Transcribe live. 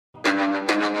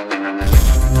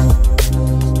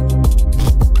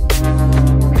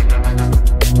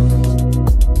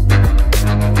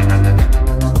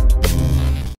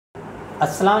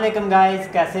अस्सलाम वालेकुम गाइस,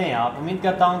 कैसे हैं आप? उम्मीद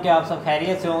करता हूं कि आप सब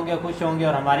खैरियत से होंगे, खुश होंगे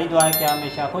और हमारी दुआ है कि आप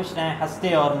हमेशा खुश रहें,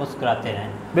 हंसते और मुस्कुराते रहें।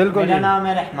 बिल्कुल। मेरा नाम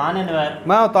है रहमान अनवर,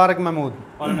 मैं हूं तारिक महमूद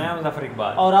और मैं हूं ज़फ़र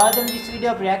इकबाल। और आज हम जिस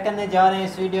वीडियो पर रिएक्ट करने जा रहे हैं,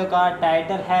 इस वीडियो का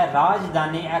टाइटल है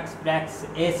राजधानी express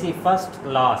AC first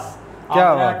class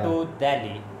Agra to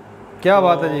Delhi. क्या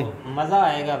बात है जी, मज़ा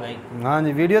आएगा भाई। हाँ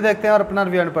जी, वीडियो देखते हैं और अपना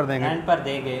रिव्यू एंड पर देंगे। एंड पर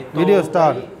देंगे तो वीडियो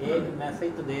स्टार्ट। एक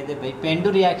मैसेज तो दे दे भाई, पेंडू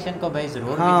रिएक्शन को भाई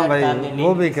जरूर हाँ भाई,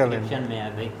 वो भी कर लेंगे। डिस्क्रिप्शन में है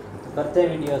भाई, तो करते हैं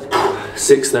video start.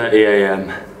 6:30 AM.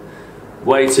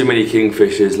 Way too many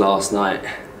kingfishers last night.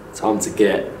 Time to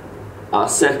get our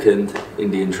second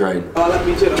Indian train.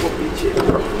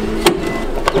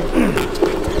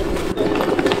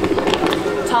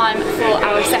 Time for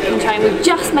our second train. We've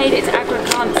just made it to Agra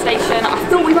station. I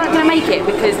thought we weren't going to make it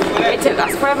because it took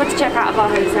us forever to check out of our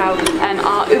hotel.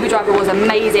 Our Uber driver was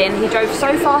amazing. He drove so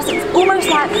fast, it was almost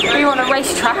like we were on a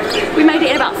racetrack. We made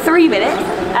it in about 3 minutes,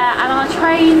 and our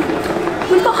train,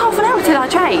 we've got half an hour till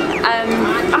our train.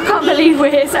 I can't believe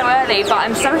we're here so early, but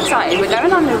I'm so excited. We're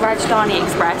going on the RAJDHANI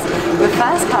Express. We're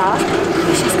first class.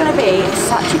 It's just going to be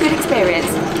such a good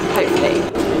experience, hopefully.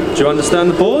 Do you understand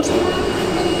the board?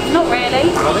 Not really.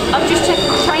 I've just checked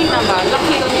the train number.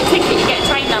 Luckily on your ticket you get a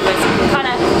train number, so you can kind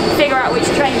of figure out which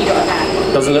train you got to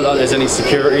get. Doesn't look like there's any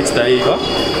security today either.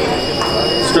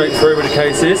 Straight through with the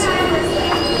cases.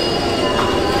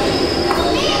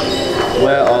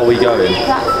 Where are we going?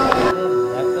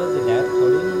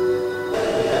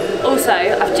 Also,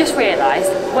 I've just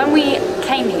realised, when we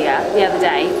came here the other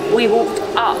day, we walked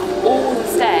up all the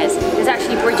stairs. There's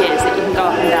actually bridges that you can go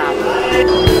up and down.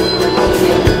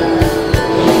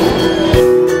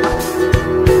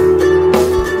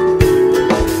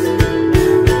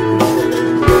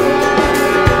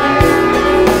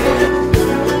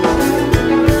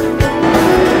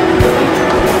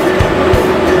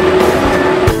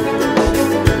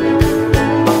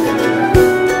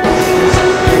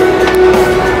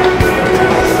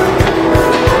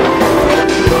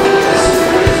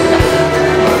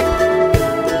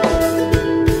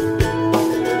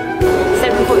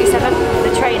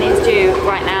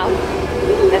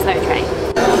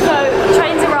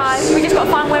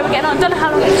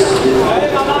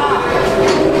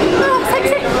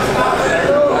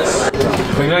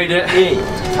 We made it.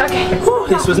 Okay. Whew,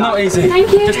 this was not easy.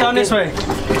 Thank you. Just down this way.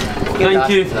 Thank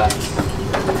you.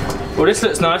 Well, this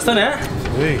looks nice, doesn't it?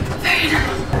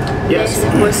 Yes.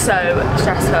 This was so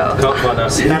stressful. Can't find our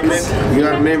seats.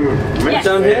 Your name Yes.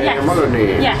 Down here? Yes.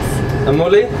 Yes. And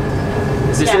Molly?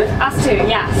 Is this it? Us two,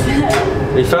 yes.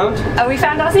 We found? Oh, we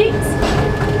found our seats?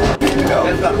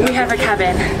 We have a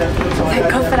cabin. Thank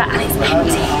God for that, and it's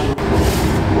empty.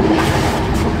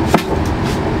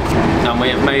 And we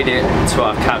have made it to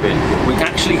our cabin. We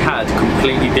actually had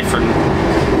completely different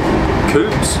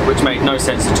coupes, which made no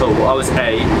sense at all. I was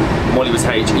A, Molly was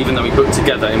H, even though we booked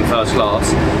together in first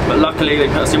class. But luckily they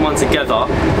put us in one together,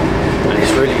 and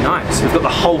it's really nice. We've got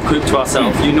the whole coupe to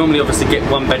ourselves. You normally obviously get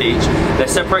one bed each. They're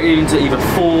separated into either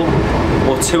 4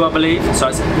 or 2, I believe. So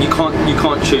you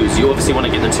can't choose. You obviously want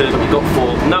to get the 2, but we've got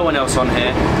 4. No one else on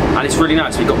here, and it's really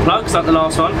nice. We've got plugs like the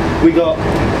last one. We got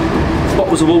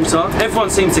bottles of water. Everyone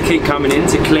seems to keep coming in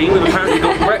to clean. We've apparently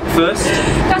got breakfast.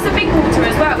 That's a big water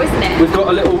as well, isn't it? We've got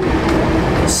a little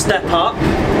step up.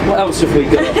 What else have we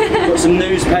got? We've got some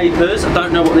newspapers. I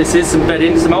don't know what this is. Some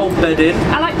bedding, some old bedding.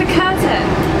 I like the curtain.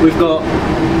 We've got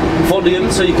volume,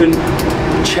 so you can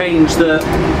change the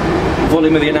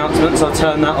volume of the announcements. I'll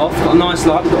turn that off. Got a nice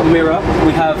light. We've got a mirror.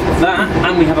 We have that,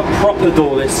 and we have a proper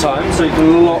door this time, so you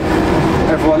can lock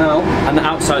everyone out. And the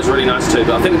outside's really nice too.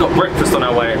 But I think we've got breakfast on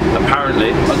our way,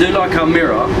 apparently. I do like our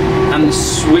mirror and the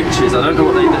switches. I don't know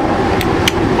what they do.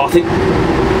 I think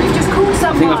You've just called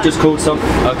someone. I think I've just called some.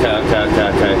 Okay.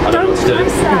 I don't know what to do.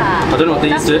 That. I don't know what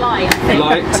these do. Light.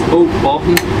 Oh,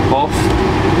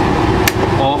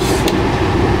 off.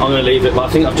 I'm gonna leave it, but I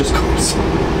think I've just called some.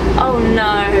 Oh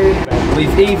no.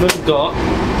 We've even got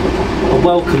a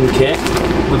welcome kit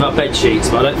with our bed sheets,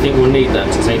 but I don't think we'll need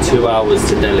that to take 2 hours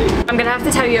to Delhi. I'm going to have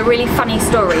to tell you a really funny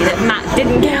story that Matt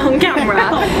didn't get on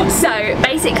camera. So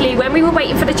basically when we were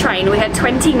waiting for the train, we had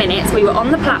 20 minutes, we were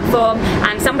on the platform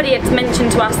and somebody had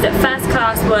mentioned to us that first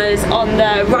class was on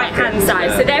the right hand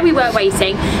side. So there we were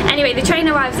waiting. Anyway, the train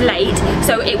arrives late,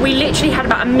 so we literally had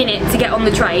about a minute to get on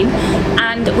the train,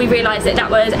 and we realised that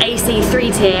that was AC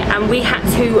 3 tier and we had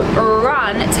to to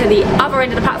run to the other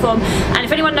end of the platform. And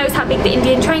if anyone knows how big the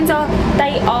Indian trains are,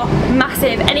 they are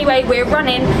massive. Anyway, we're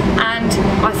running and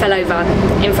I fell over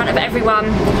in front of everyone.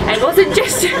 It wasn't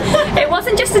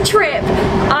just a trip.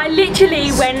 I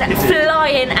literally went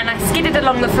flying and I skidded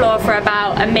along the floor for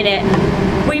about a minute.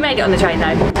 We made it on the train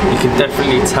though. You can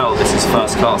definitely tell this is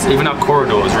first class. Even our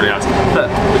corridor is really nice. Look,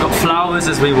 we've got flowers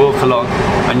as we walk along,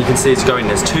 and you can see it's going.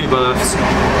 There's 2 berths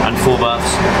and 4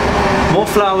 berths. More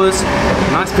flowers,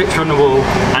 nice picture on the wall,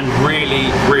 and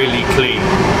really, really clean.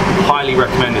 Highly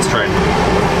recommend this train.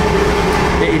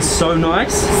 It is so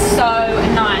nice. So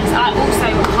nice. I also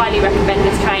highly recommend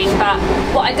this train, but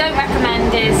what I don't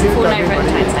recommend is falling over at the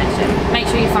train station. Make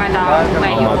sure you find out where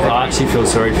you're going. I actually feel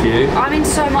sorry for you. I'm in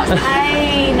so much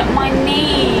pain. My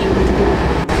knee.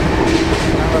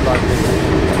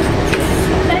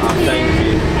 Thank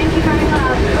you. Thank you very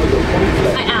much.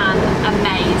 I am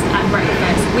amazed at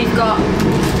breakfast. We've got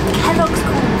Kellogg's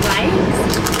cornflakes.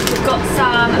 We've got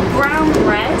some brown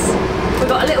bread. We've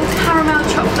got a little caramel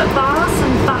chocolate bar,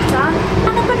 some butter,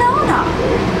 and a banana.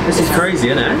 This is crazy,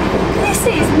 isn't it? This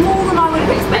is more than I would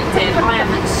have expected. I am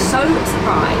so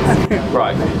surprised.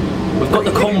 Right, we've got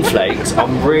the cornflakes.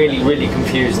 I'm really, really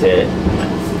confused here.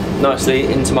 Nicely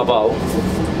into my bowl.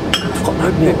 I've got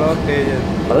no milk. I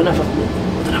don't know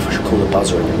if I should call the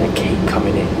buzzer in and they keep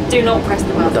coming in. Do not press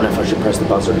the buzzer. I don't know if I should press the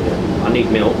buzzer again. I need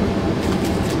milk.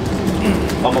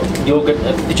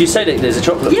 Did you say that there's a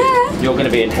chocolate bar? Yeah. You're going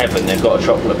to be in heaven. They've got a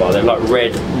chocolate bar. They're like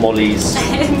red Molly's.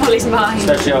 Molly's mine.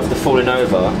 Especially after falling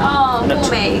over. Oh, poor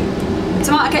me.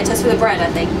 Tomato ketchup with the bread, I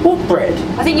think. What bread?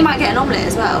 I think you might get an omelette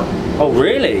as well. Oh,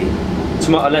 really?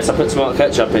 Unless I put tomato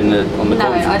ketchup on the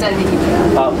No, I don't think you do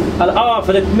that.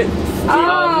 For the...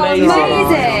 Oh, amazing.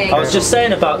 I was just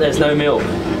saying about there's no milk.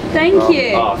 Thank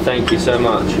you. Oh, thank you so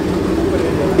much.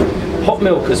 Hot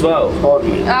milk as well. Oh,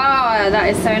 that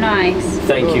is so nice.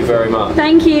 Thank you very much.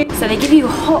 Thank you. So they give you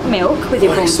hot milk with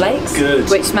your cornflakes,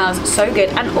 which smells so good.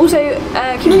 And also,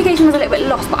 communication was a little bit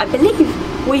lost, but I believe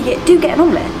we do get an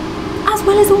omelette, as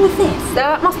well as all of this. So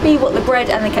that must be what the bread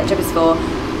and the ketchup is for,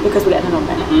 because we're getting an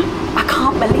omelette. I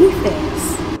can't believe this.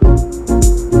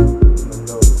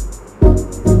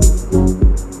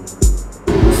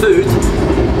 Food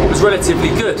was relatively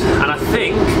good, and I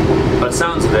think, by the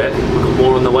sounds of it, we've got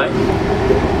more on the way.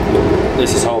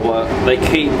 This is hard work. They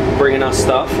keep bringing us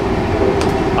stuff.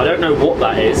 I don't know what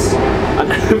that is.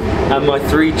 And my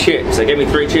 3 chips. They gave me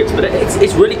 3 chips, but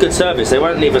it's really good service. They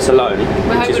won't leave us alone,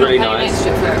 which is really nice.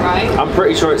 Extra for it, right? I'm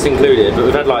pretty sure it's included, but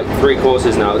we've had like 3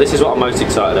 courses now. This is what I'm most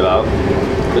excited about.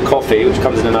 The coffee, which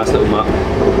comes in a nice little mug.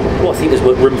 Well, I think there's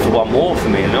room for one more for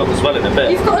me as well in a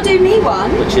bit. You've got to do me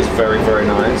one. Which is very, very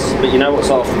nice. But you know what's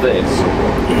after this?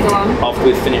 Go on. After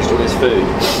we've finished all this food,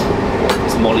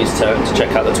 it's Molly's turn to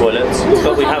check out the toilets.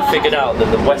 But we have figured out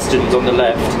that the Western's on the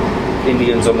left,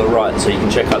 Indian's on the right, so you can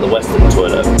check out the Western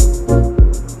toilet.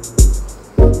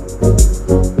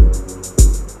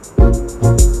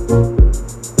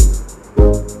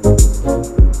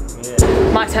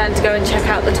 My turn to go and check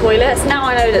out the toilets. Now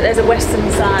I know that there's a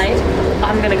Western side,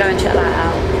 I'm going to go and check that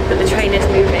out. But the train is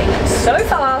moving so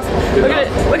fast. We're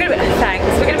gonna be, thanks.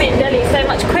 We're going to be in Delhi so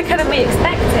much quicker than we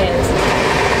expected.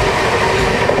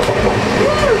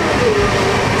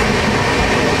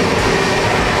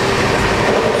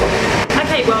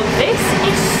 Okay, well this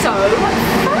is so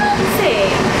fancy.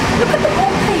 Look at the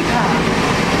wallpaper.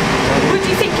 Would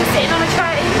you think you're sitting on a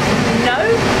train? No,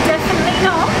 definitely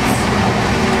not.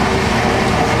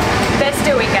 They're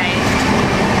still engaged.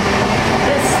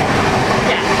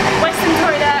 Yeah, Western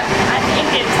toilet and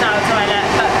Indian style toilet,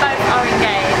 but both are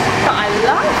engaged. But I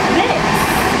love this.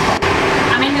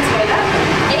 I'm in the toilet.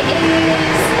 It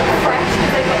is fresh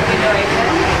because they've got the window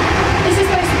open. This is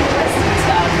supposed to be a Western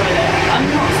style toilet. I'm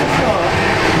not so sure.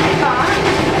 But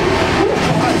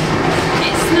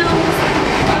it smells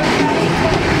okay.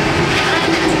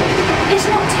 And it's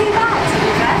not too bad, to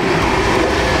be fair.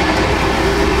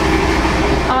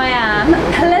 I am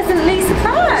pleasantly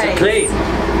surprised. Clean.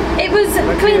 It was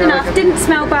clean enough, didn't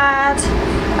smell bad.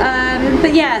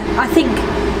 But yeah, I think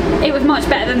it was much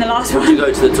better than the last one. Would you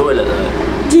go to the toilet though?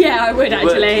 Yeah, I would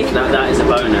actually. That is a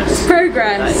bonus.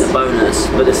 Progress. That is a bonus,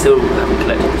 but they still haven't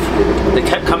collected the food. They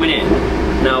kept coming in.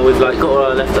 Now we've like got all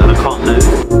our left and I can't move.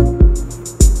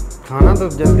 खाना तो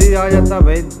जल्दी आ जाता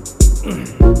भाई.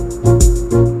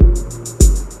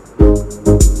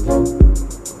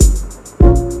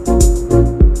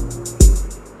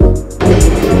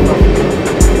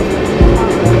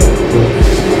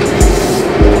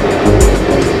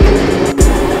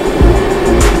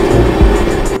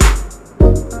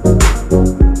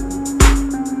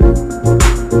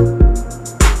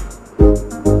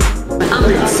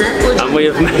 we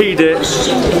have made it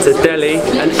to Delhi,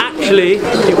 and actually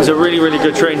it was a really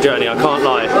good train journey, I can't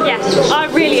lie. Yeah, I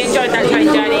really enjoyed that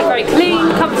train journey. Very clean,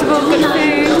 comfortable, good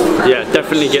food. Yeah,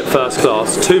 definitely get first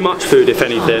class. Too much food if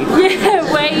anything.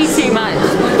 Yeah, way too much.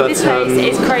 But, this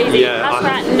place is crazy. Yeah,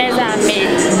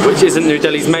 which isn't New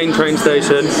Delhi's main train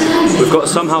station. We've got to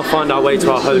somehow find our way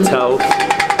to our hotel.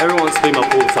 Everyone wants to be my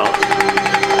porter.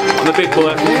 I'm a big boy,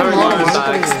 I can carry my own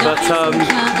bags, but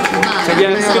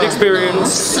yeah, it's a good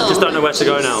experience, just don't know where to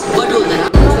go now.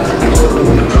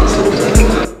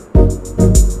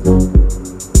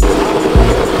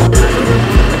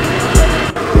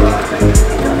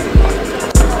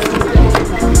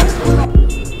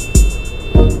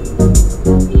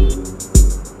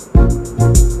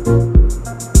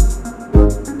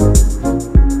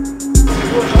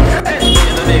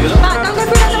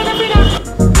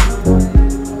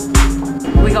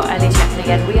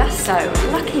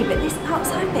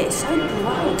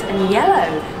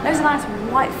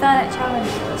 White furniture and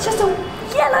it's just all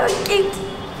yellow and cute.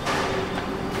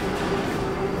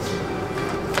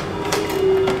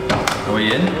 Are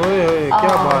we in?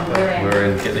 We're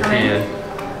in. Get the key in.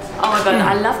 Oh my god,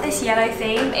 I love this yellow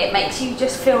theme. It makes you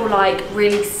just feel like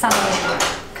really sunny,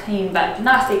 clean bed,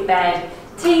 nice big bed,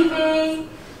 TV,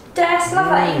 desk. Love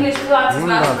that English glass as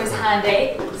well, so it's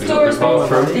handy. Storage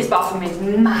space. This bathroom is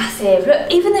massive. Look,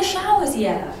 even the shower's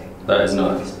yellow. That is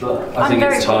nice. I think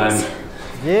it's time.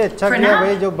 ये अच्छा किया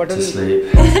भाई जो button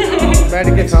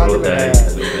bed के साथ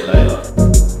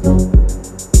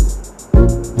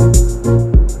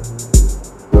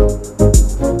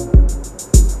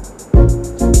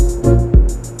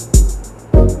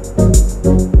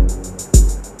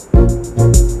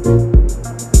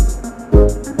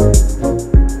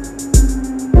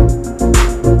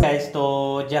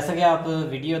जैसा कि आप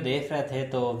वीडियो देख रहे थे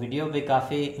तो वीडियो भी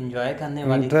काफ़ी इंजॉय करने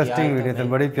वाली इंटरेस्टिंग वीडियो थी,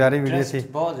 बड़ी प्यारी वीडियो थी,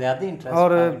 बहुत ज़्यादा इंटरेस्ट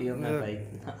और वीडियो में भाई।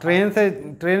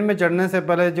 ट्रेन में चढ़ने से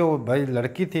पहले जो भाई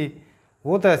लड़की थी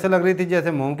वो तो ऐसे लग रही थी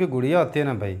जैसे मोम की गुड़िया होती है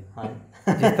ना भाई।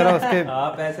 जिस तरह उसके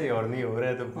आप ऐसे और नहीं हो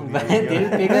रहे तो दिल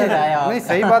पिघल रहा है। नहीं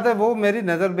सही बात है, वो मेरी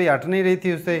नज़र भी हट नहीं रही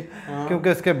थी उससे, क्योंकि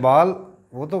उसके बाल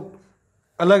वो तो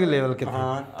अलग लेवल के थे।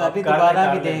 तभी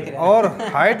दोबारा भी देख रहे हैं। और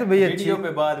हाइट भी अच्छी, वीडियो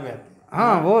पे बाद में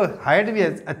हाँ वो हाइट भी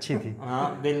अच्छी थी।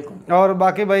 हाँ बिल्कुल। और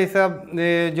बाकी भाई सब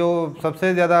जो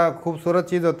सबसे ज़्यादा खूबसूरत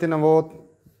चीज़ होती है ना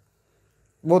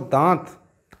वो दांत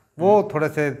वो थोड़े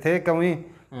से थे कमी,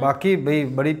 बाकी भाई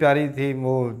बड़ी प्यारी थी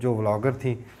वो जो व्लॉगर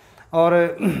थी। और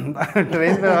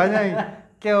ट्रेन पे आ जाए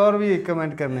क्या और भी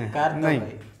कमेंट करने हैं?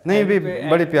 नहीं भी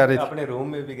बड़ी प्यारी थी। अपने रूम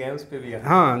में भी गए, उस पे भी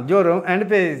हाँ जो रूम एंड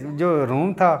पे जो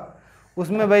रूम था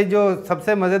उसमें भाई जो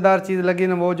सबसे मज़ेदार चीज़ लगी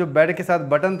ना वो जो बेड के साथ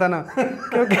बटन था ना,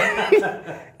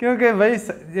 क्योंकि भाई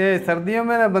ये सर्दियों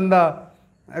में ना बंदा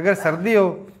अगर सर्दी हो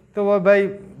तो वो भाई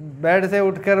बेड से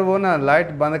उठकर वो ना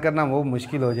लाइट बंद करना वो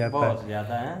मुश्किल हो जाता है, बहुत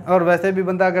ज़्यादा है। और वैसे भी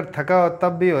बंदा अगर थका हो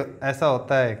तब भी ऐसा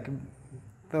होता है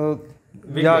तो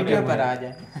वीडियो पर आ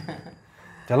जाए।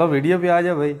 चलो वीडियो पे आ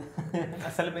जाए भाई।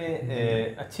 असल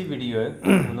में अच्छी वीडियो है।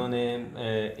 उन्होंने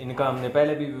इनका हमने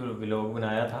पहले भी व्लॉग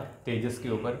बनाया था तेजस के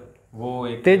ऊपर, वो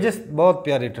एक तेजस बहुत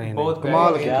प्यारी ट्रेन, बहुत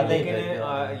कमाल की, लेकिन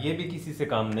ये भी किसी से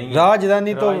काम नहीं है।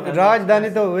 राजधानी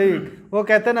तो भाई वो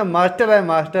कहते हैं ना मास्टर है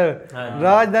मास्टर,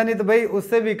 राजधानी तो भाई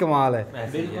उससे भी कमाल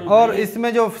है। और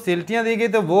इसमें जो फैसिलिटियाँ दी गई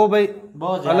तो वो भाई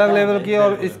अलग लेवल की,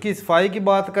 और इसकी सफाई की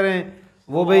बात करें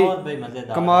वो भाई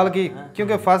कमाल की,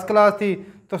 क्योंकि फर्स्ट क्लास थी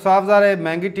तो साफ ज़ाहिर है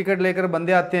महंगी टिकट लेकर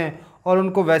बंदे आते हैं और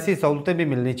उनको वैसी सहूलतें भी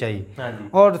मिलनी चाहिए।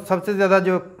 और सबसे ज़्यादा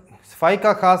जो सफाई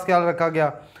का खास ख्याल रखा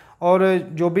गया, और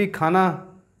जो भी खाना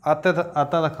आता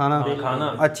था खाना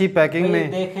अच्छी पैकिंग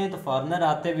में। देखें तो फॉरेनर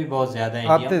आते भी बहुत ज़्यादा हैं,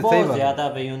 आते सही बात ज़्यादा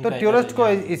भाई, तो टूरिस्ट को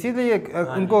इसीलिए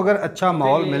उनको अगर अच्छा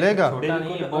माहौल मिलेगा।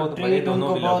 बहुत बड़े दोनों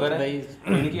व्लॉगर हैं,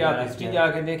 इनकी आप हिस्ट्री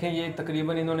आके देखें, ये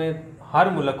तकरीबन इन्होंने हर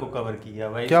मुल्क को कवर किया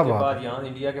भाई। इसके बाद यहाँ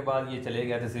इंडिया के बाद ये चले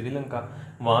गए थे श्रीलंका,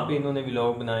 वहाँ पे इन्होंने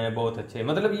व्लॉग बनाए बहुत अच्छे।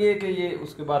 मतलब ये कि ये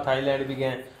उसके बाद थाईलैंड भी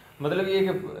गए, मतलब ये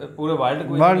कि पूरे वर्ल्ड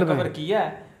को कवर किया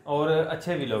है और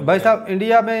अच्छे व्लॉग। भाई साहब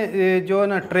इंडिया में जो है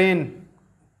ना ट्रेन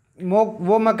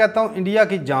वो मैं कहता हूँ इंडिया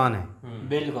की जान है।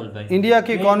 बिल्कुल भाई, इंडिया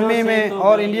की इकॉनमी में तो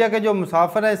और इंडिया के जो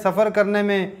मुसाफिर हैं सफ़र करने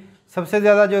में सबसे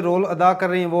ज़्यादा जो रोल अदा कर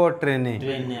रही हैं वो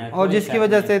ट्रेनें, और जिसकी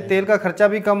वजह से तेल का खर्चा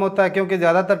भी कम होता है, क्योंकि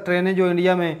ज़्यादातर ट्रेनें जो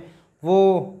इंडिया में वो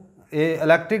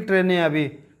इलेक्ट्रिक ट्रेनें हैं, अभी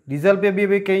डीजल पे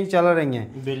भी कहीं चल रही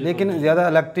हैं लेकिन ज़्यादा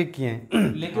इलेक्ट्रिक की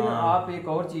हैं। लेकिन आप एक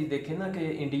और चीज़ देखें ना कि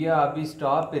इंडिया अभी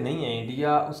स्टॉप पे नहीं है,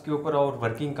 इंडिया उसके ऊपर और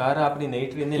वर्किंग कर रहा है, अपनी नई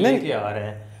ट्रेनें लेके आ रहे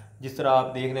हैं। जिस तरह आप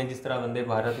देख रहे हैं, जिस तरह वंदे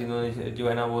भारत इन्होंने जो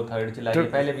है ना वो थर्ड चलाई है,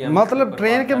 पहले भी मतलब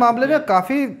ट्रेन के मामले में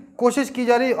काफ़ी कोशिश की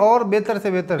जा रही और बेहतर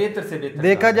से बेहतर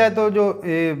देखा जाए तो जो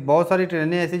बहुत सारी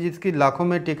ट्रेनें ऐसी जिसकी लाखों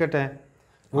में टिकट है,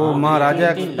 वो महाराजा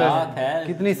एक्सप्रेस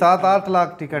कितनी 7-8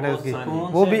 लाख टिकट है उसकी,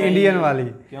 वो भी इंडियन वाली।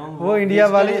 वो इंडिया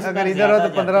वाली अगर इधर हो तो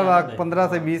 15 लाख 15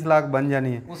 से 20 लाख बन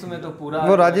जानी है। उसमें तो पूरा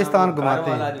वो राजस्थान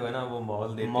घुमाते हैं जो है ना वो माहौल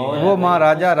देते हैं, वो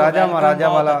महाराजा राजा महाराजा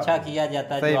वाला अच्छा किया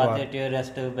जाता है। जो आते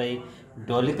टूरिस्ट भाई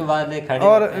डोली के वाले खड़े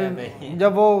और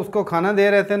जब वो उसको खाना दे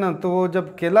रहे थे ना, तो वो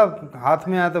जब केला हाथ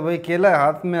में आया तो भाई केला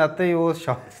हाथ में आते ही वो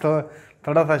शौक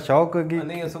थोड़ा सा शौक होगी।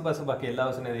 नहीं सुबह सुबह केला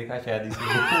उसने देखा शायद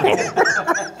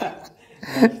इसलिए।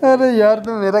 अरे यार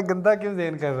तुम मेरा गंदा क्यों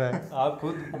ज़हन कर रहा है? आप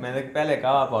खुद, मैंने पहले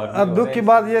कहा आप और अब दुख की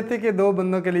बात ये थी कि 2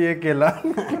 बंदों के लिए 1 केला।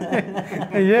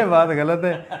 ये बात गलत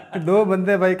है कि 2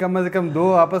 बंदे भाई कम से कम 2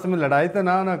 आपस में लड़ाई तो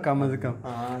ना हो ना कम से कम।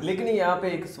 लेकिन यहाँ पे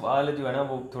एक सवाल जो है ना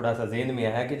वो थोड़ा सा ज़हन में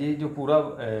आया है कि ये जो पूरा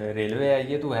रेलवे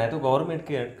है ये तो है तो गवर्नमेंट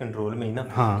के कंट्रोल में ही ना।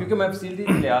 क्योंकि मैं फैसिलिटी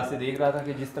के लिहाज से देख रहा था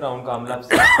कि जिस तरह उनका अमला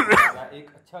एक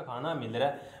अच्छा खाना मिल रहा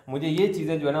है, मुझे ये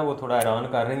चीज़ें जो है ना वो थोड़ा हैरान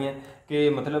कर रही हैं कि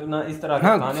मतलब ना इस तरह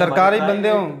हाँ,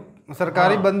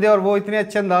 सरकारी बंदे और वो इतने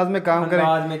अच्छे अंदाज में काम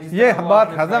करें, ये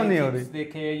बात हजम नहीं हो रही।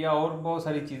 देखे या और बहुत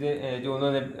सारी चीजें जो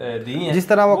उन्होंने दी हैं, जिस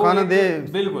तरह वो खाना दे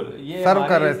बिल्कुल ये सर्व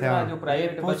कर रहे थे। जो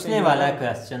प्राइवेट पूछने वाला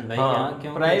क्वेश्चन भाई,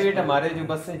 क्यों प्राइवेट हमारे जो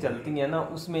बसें चलती हैं ना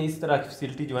उसमें इस तरह की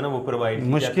फैसिलिटी जो है ना वो प्रोवाइड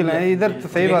मुश्किल है इधर तो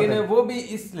सही बात है। वो भी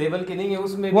इस लेवल की नहीं है,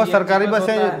 उसमें वो सरकारी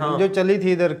बसें जो चली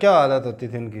थी इधर क्या हालत होती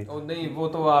थी उनकी। नहीं वो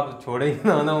तो आप छोड़े ही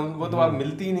ना, वो तो आप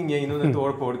मिलती ही नहीं है, इन्होंने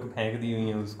तोड़ फोड़ के फेंक दी हुई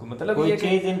है उसको।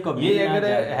 मतलब ये अगर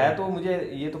है तो मुझे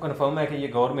ये तो कंफर्म है कि ये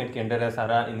गवर्नमेंट के अंडर है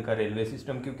सारा इनका रेलवे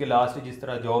सिस्टम, क्योंकि लास्ट जिस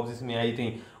तरह जॉब्स इसमें आई थी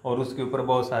और उसके ऊपर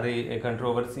बहुत सारे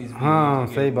कंट्रोवर्सीज। हाँ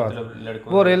सही बात, मतलब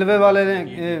वो रेलवे वाले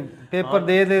ने पेपर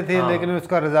दे थे लेकिन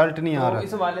उसका रिजल्ट नहीं आ रहा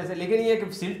इस वाले से। लेकिन ये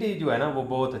फैसिलिटी जो है ना वो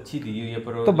बहुत अच्छी दी हुई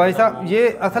है। तो भाई साहब ये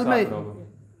असल में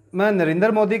मैं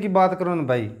नरेंद्र मोदी की बात करूँ ना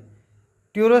भाई,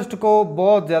 टूरिस्ट को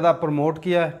बहुत ज़्यादा प्रमोट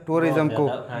किया है टूरिज्म को,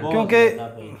 क्योंकि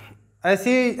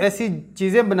ऐसी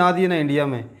चीज़ें बना दी ना इंडिया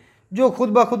में जो खुद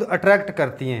ब खुद अट्रैक्ट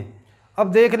करती हैं।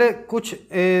 अब देख ले कुछ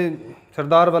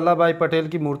सरदार वल्लभ भाई पटेल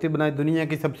की मूर्ति बनाई, दुनिया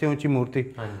की सबसे ऊंची मूर्ति।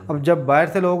 अब जब बाहर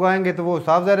से लोग आएंगे तो वो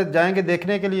साफ ज़ाहिर जाएंगे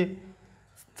देखने के लिए।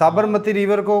 साबरमती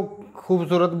रिवर को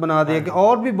खूबसूरत बना दिया।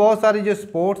 और भी बहुत सारी जो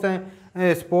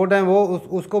स्पोर्ट हैं वो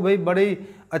उसको भाई बड़ी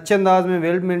अच्छे अंदाज में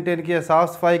वेल मेंटेन किया, साफ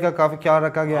सफाई का काफी ख्याल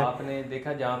रखा गया। आपने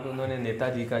देखा जहाँ पे उन्होंने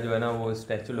नेताजी का जो है ना वो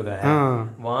स्टैचू लगाया है,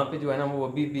 वहाँ पे जो है ना वो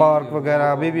अभी भी पार्क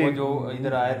वगैरह अभी भी जो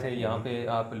इधर आए थे यहाँ पे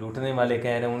आप लूटने वाले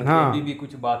कह रहे हैं उनकी अभी भी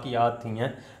कुछ बाकी याद थी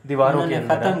हैं दीवारों के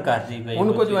अंदर, खत्म कर दी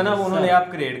उनको जो है ना उन्होंने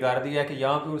अपग्रेड कर दिया कि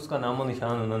यहाँ पे उसका नामो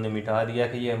निशान उन्होंने मिटा दिया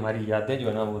कि ये हमारी यादें जो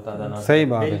है ना वो ताज़ा ना। सही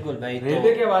बात है।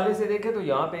 रेलवे के हवाले से देखें तो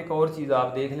यहाँ पे एक और चीज़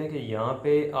आप देख लें कि यहाँ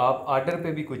पे आप ऑर्डर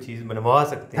पे भी कुछ चीज़ बनवा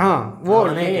सकते हैं। हाँ वो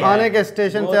आने के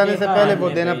स्टेशन से आने से पहले वो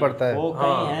देना पड़ता है,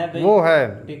 वो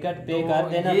है टिकट पे कर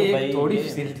देना। तो भाई थोड़ी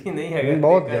फैसिलिटी नहीं है,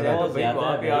 बहुत ज़्यादा।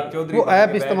 वो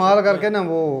ऐप इस्तेमाल करके ना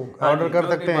वो ऑर्डर कर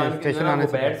सकते हैं, स्टेशन आने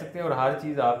से बैठ सकते हैं और हर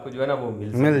चीज़ आपको जो है ना वो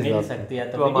मिल सकती है।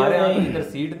 तो हमारे यहाँ इधर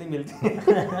सीट नहीं मिलती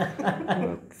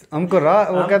हमको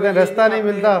वो कहते हैं रास्ता नहीं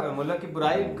मिलता। मतलब की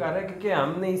बुराई कर रहे हैं क्योंकि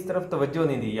हमने इस तरफ तवज्जो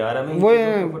नहीं दी यार, हमें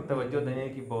वो तवज्जो देने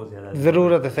की बहुत ज्यादा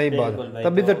जरूरत है। सही बात,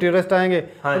 तभी तो टूरिस्ट आएंगे।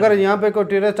 अगर यहाँ पे कोई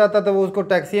टूरिस्ट आता तो वो उसको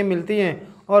टैक्सियाँ मिलती हैं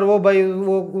और वो भाई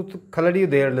वो खलड़ी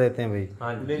उधेड़ लेते हैं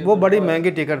भाई, वो बड़ी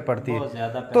महंगी टिकट पड़ती है।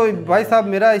 तो भाई साहब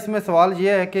मेरा इसमें सवाल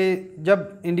ये है कि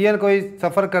जब इंडियन कोई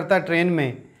सफ़र करता है ट्रेन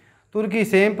में तो उनकी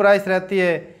सेम प्राइस रहती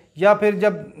है, या फिर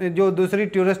जब जो दूसरी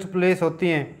टूरिस्ट प्लेस होती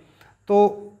हैं तो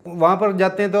वहाँ पर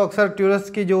जाते हैं तो अक्सर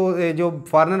टूरिस्ट की जो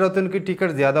फॉरेनर होते हैं उनकी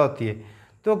टिकट ज़्यादा होती है।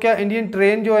 तो क्या इंडियन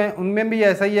ट्रेन जो है उनमें भी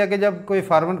ऐसा ही है कि जब कोई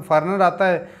फॉरेनर आता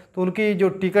है तो उनकी जो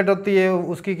टिकट होती है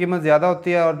उसकी कीमत ज़्यादा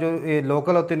होती है और जो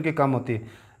लोकल होती है उनकी कम होती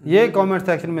है? ये कमेंट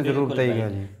सेक्शन में ज़रूर बताइएगा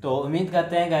जी। तो उम्मीद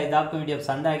करते हैं गाइस आपको वीडियो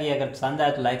पसंद आ गई। अगर पसंद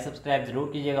आए तो लाइक सब्सक्राइब जरूर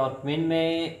कीजिएगा और कमेंट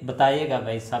में बताइएगा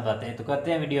भाई सब बातें। तो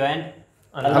करते हैं वीडियो एंड।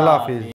 अल्लाह हाफिज़।